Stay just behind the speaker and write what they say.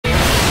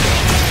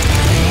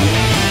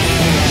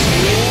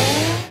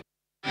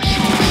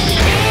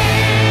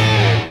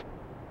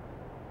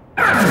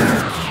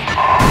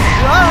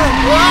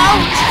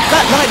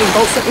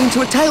sent me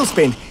into a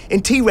tailspin.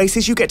 In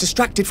T-races, you get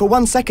distracted for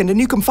 1 second and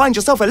you can find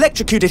yourself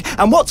electrocuted,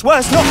 and what's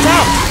worse, knocked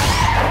out.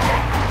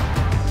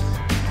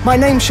 My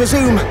name's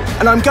Shazoom,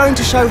 and I'm going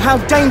to show how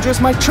dangerous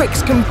my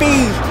tricks can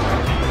be.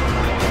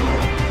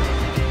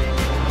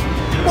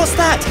 What's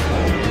that?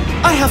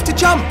 I have to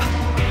jump.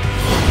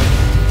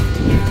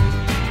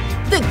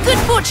 The good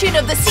fortune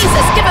of the seas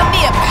has given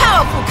me a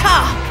powerful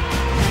car.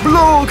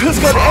 Blorg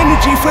has got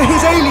energy for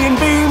his alien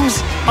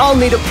beams. I'll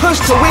need a push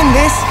to win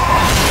this.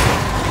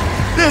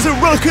 There's a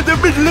rock in the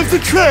middle of the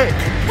track.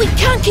 We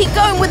can't keep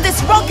going with this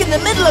rock in the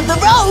middle of the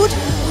road.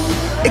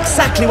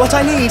 Exactly what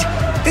I need.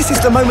 This is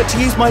the moment to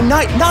use my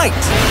Knight! Knight!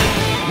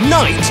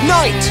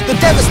 The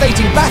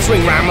devastating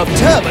battering ram of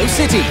Turbo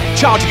City.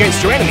 Charge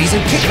against your enemies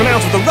and kick them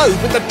out of the road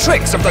with the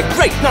tricks of the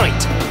Great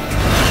Knight.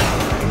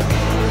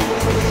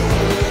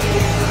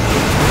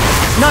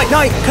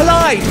 Knight,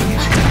 collide!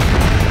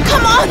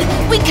 Come on!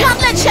 We can't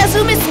let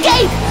Shazoom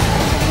escape!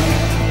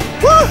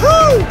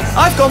 Woohoo!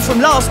 I've gone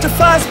from last to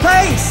first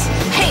place!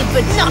 Hey,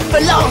 but not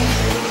for long.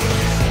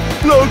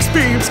 Blog's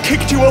beams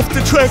kicked you off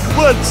the track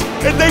once,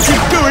 and they can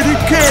do it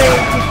again!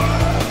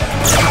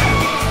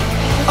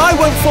 I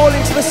won't fall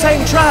into the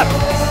same trap.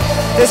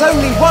 There's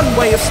only one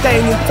way of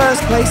staying in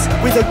first place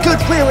with a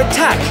good rear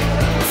attack.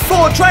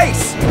 Ford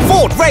Race!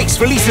 Ford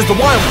Race releases the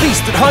wild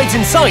beast that hides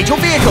inside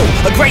your vehicle.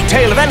 A great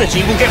tail of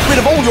energy will get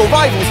rid of all your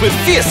rivals with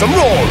fearsome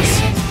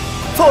roars.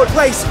 Ford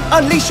Race,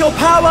 unleash your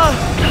power!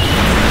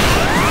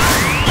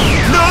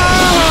 No!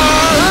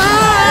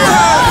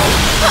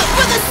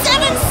 For the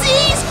 7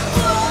 seas!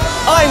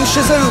 I'm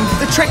Shazoom,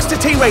 the trickster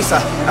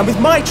T-racer, and with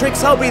my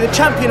tricks I'll be the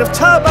champion of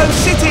Turbo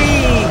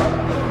City!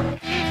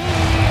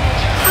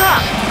 Ha!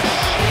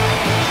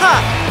 Ha!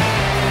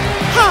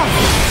 Ha!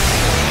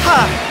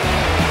 Ha!